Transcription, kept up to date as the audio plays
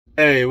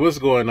Hey, what's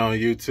going on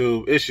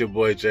YouTube? It's your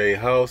boy Jay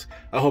House.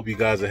 I hope you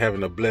guys are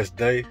having a blessed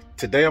day.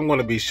 Today I'm going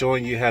to be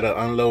showing you how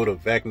to unload a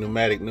vac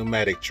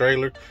pneumatic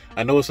trailer.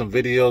 I know some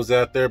videos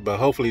out there, but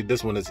hopefully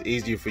this one is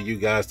easier for you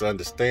guys to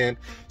understand.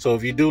 So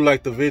if you do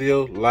like the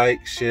video,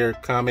 like, share,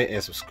 comment,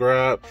 and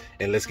subscribe.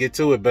 And let's get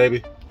to it,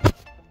 baby.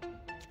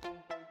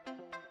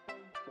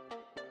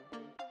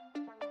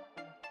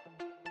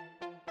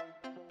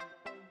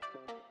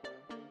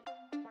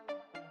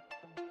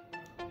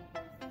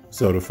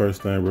 So the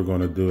first thing we're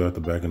going to do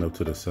after backing up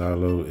to the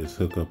silo is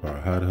hook up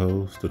our hot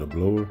hose to the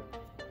blower.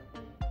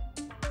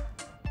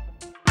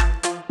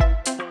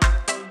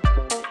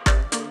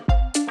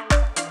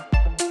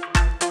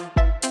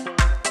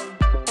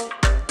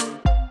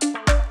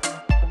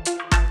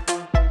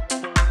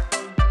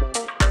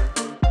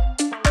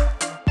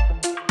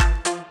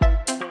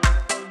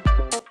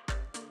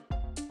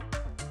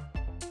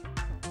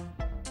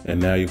 And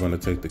now you're going to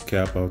take the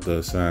cap off the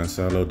assigned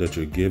silo that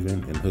you're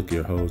given and hook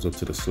your hose up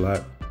to the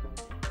slot.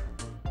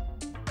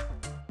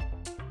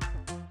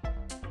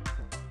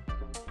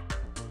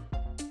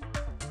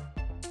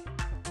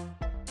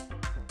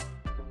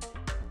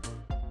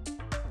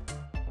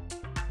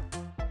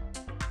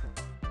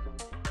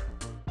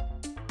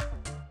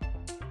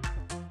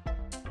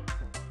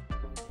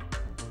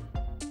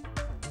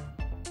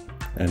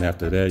 And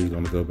after that, you're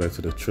going to go back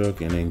to the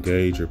truck and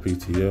engage your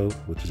PTO,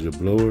 which is your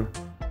blower.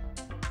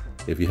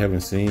 If you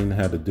haven't seen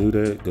how to do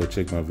that, go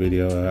check my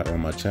video out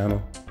on my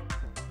channel.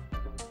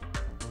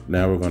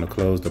 Now we're going to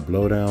close the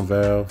blowdown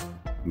valve.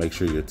 Make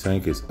sure your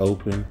tank is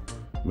open.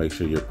 Make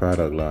sure your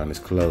product line is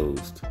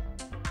closed.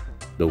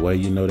 The way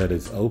you know that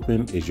it's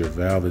open is your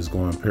valve is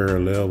going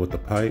parallel with the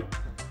pipe.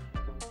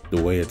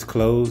 The way it's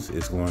closed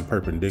is going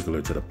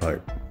perpendicular to the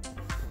pipe.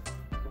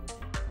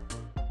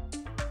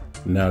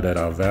 Now that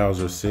our valves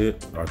are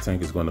set, our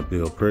tank is going to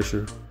build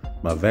pressure.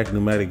 My vac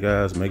pneumatic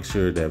guys, make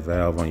sure that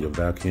valve on your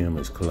vacuum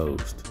is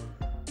closed.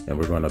 And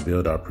we're going to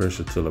build our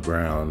pressure till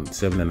around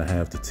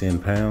 7.5 to 10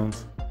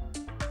 pounds.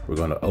 We're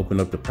going to open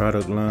up the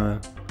product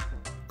line,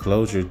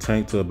 close your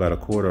tank to about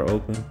 1/4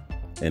 open,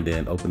 and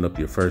then open up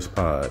your first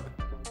pod.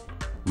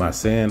 My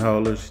sand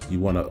haulers, you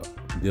want to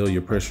build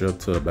your pressure up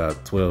to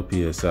about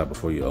 12 psi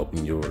before you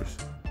open yours.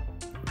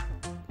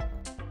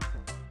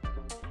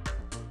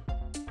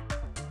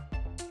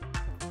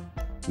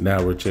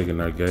 Now we're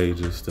checking our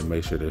gauges to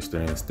make sure they're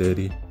staying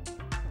steady.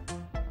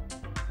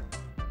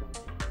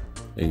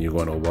 And you're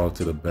going to walk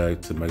to the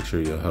back to make sure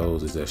your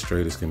hose is as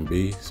straight as can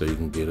be so you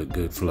can get a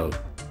good flow.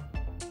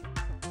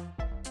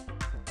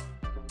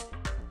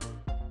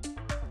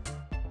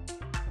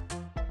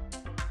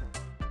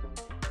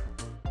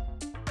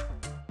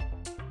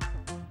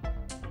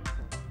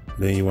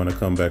 Then you want to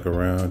come back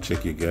around,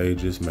 check your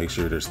gauges, make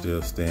sure they're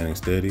still standing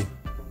steady.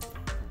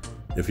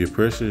 If your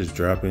pressure is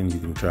dropping, you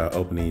can try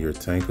opening your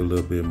tank a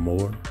little bit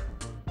more.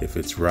 If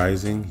it's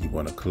rising, you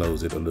want to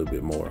close it a little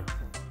bit more.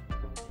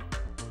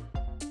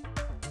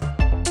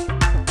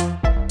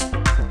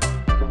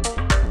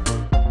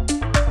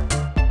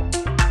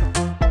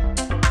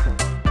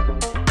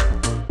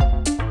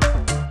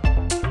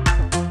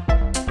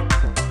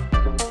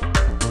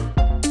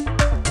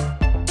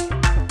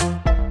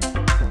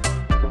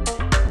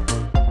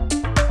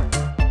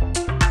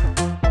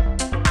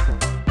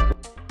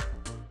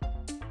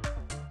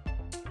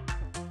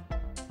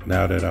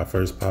 Now that our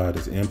first pod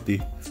is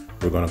empty,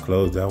 we're going to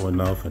close that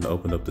one off and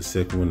open up the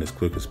second one as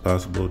quick as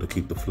possible to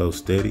keep the flow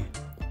steady.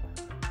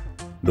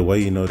 The way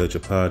you know that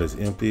your pod is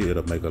empty,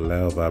 it'll make a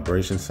loud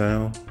vibration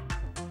sound.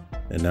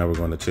 And now we're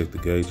going to check the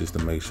gauges to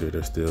make sure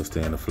they're still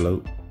staying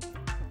afloat.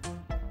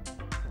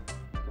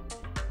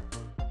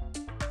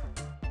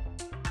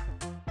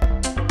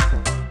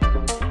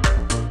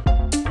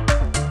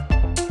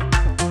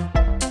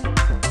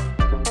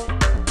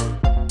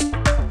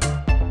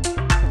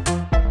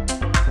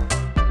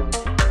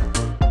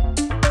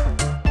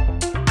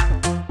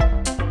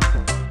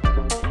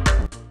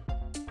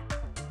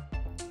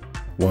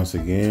 Once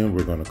again,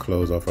 we're going to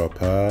close off our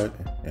pod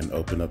and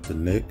open up the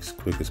next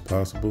quick as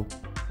possible.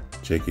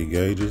 Check your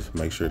gauges,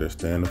 make sure they're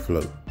staying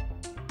afloat.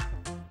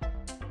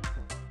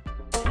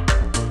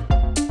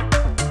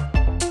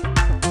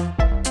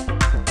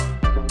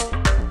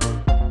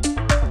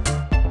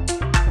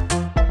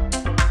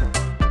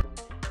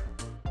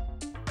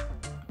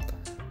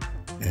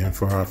 And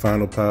for our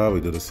final pod,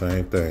 we do the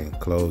same thing.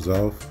 Close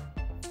off,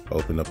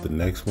 open up the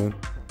next one.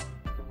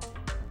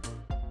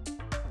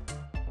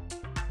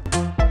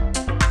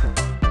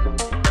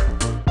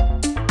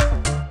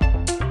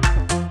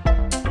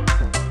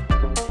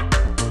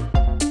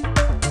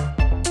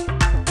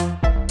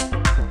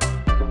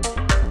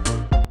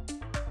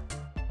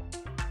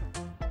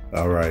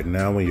 Alright,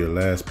 now when your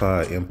last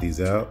pod empties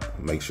out,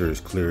 make sure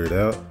it's cleared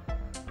out.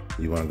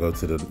 You want to go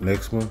to the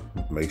next one,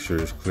 make sure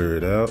it's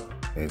cleared out,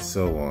 and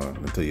so on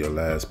until your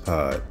last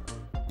pod.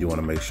 You want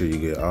to make sure you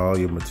get all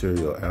your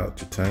material out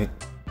your tank.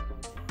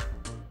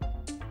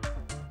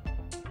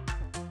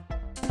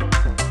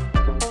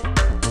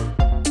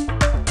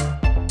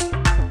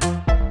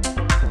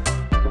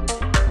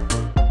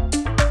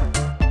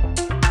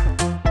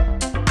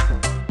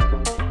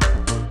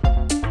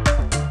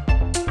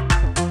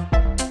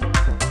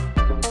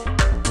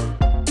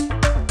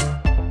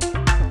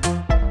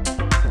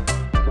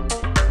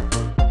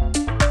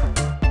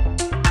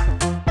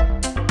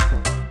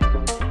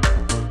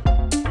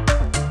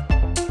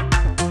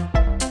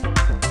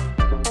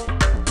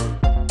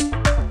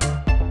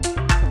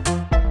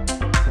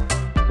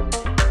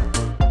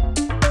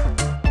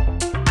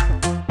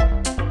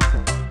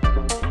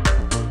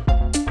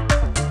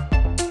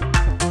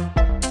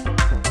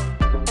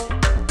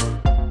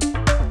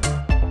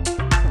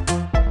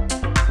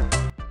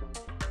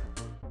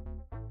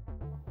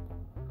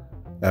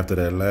 After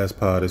that last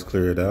pod is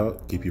cleared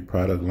out, keep your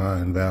product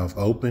line valve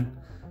open.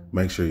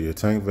 Make sure your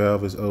tank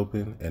valve is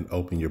open and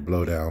open your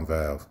blowdown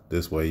valve.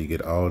 This way you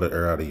get all the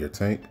air out of your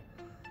tank.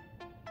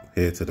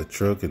 Head to the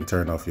truck and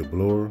turn off your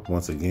blower.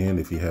 Once again,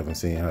 if you haven't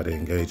seen how to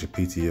engage your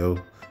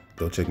PTO,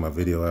 go check my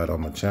video out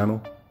on my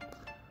channel.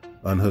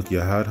 Unhook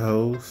your hot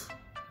hose.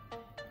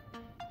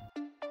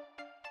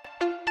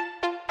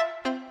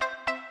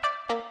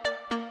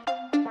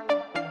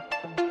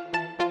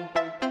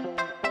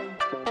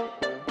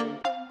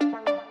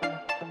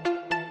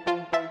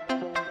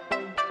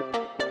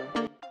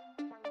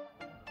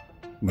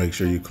 Make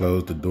sure you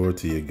close the door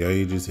to your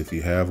gauges if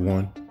you have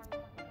one.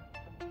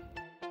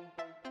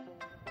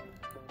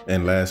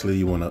 And lastly,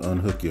 you want to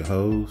unhook your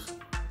hose.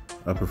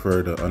 I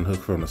prefer to unhook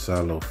from the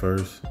silo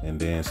first and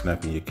then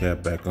snapping your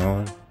cap back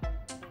on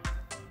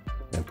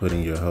and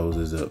putting your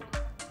hoses up.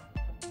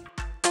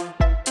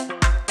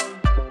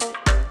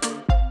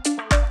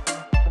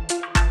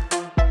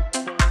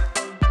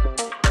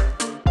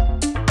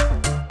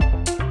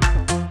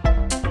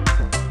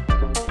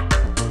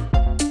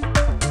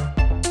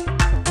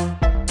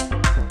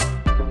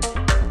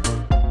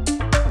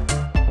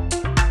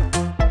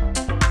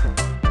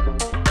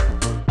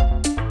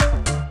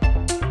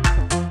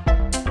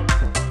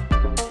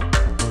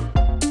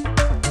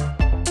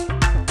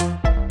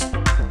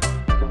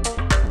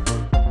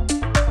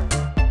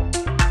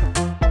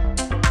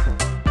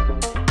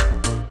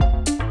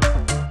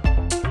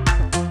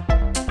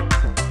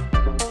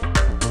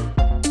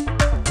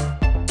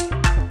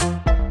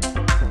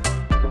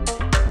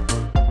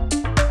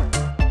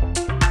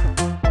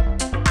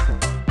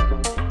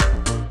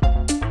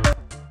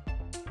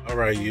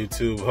 Alright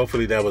YouTube,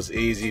 hopefully that was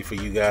easy for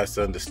you guys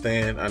to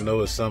understand. I know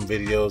there's some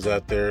videos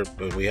out there,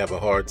 but we have a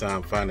hard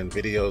time finding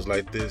videos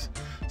like this.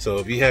 So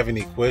if you have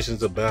any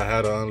questions about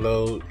how to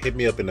unload, hit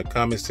me up in the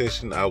comment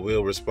section. I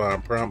will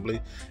respond promptly,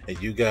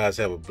 and you guys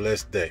have a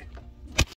blessed day.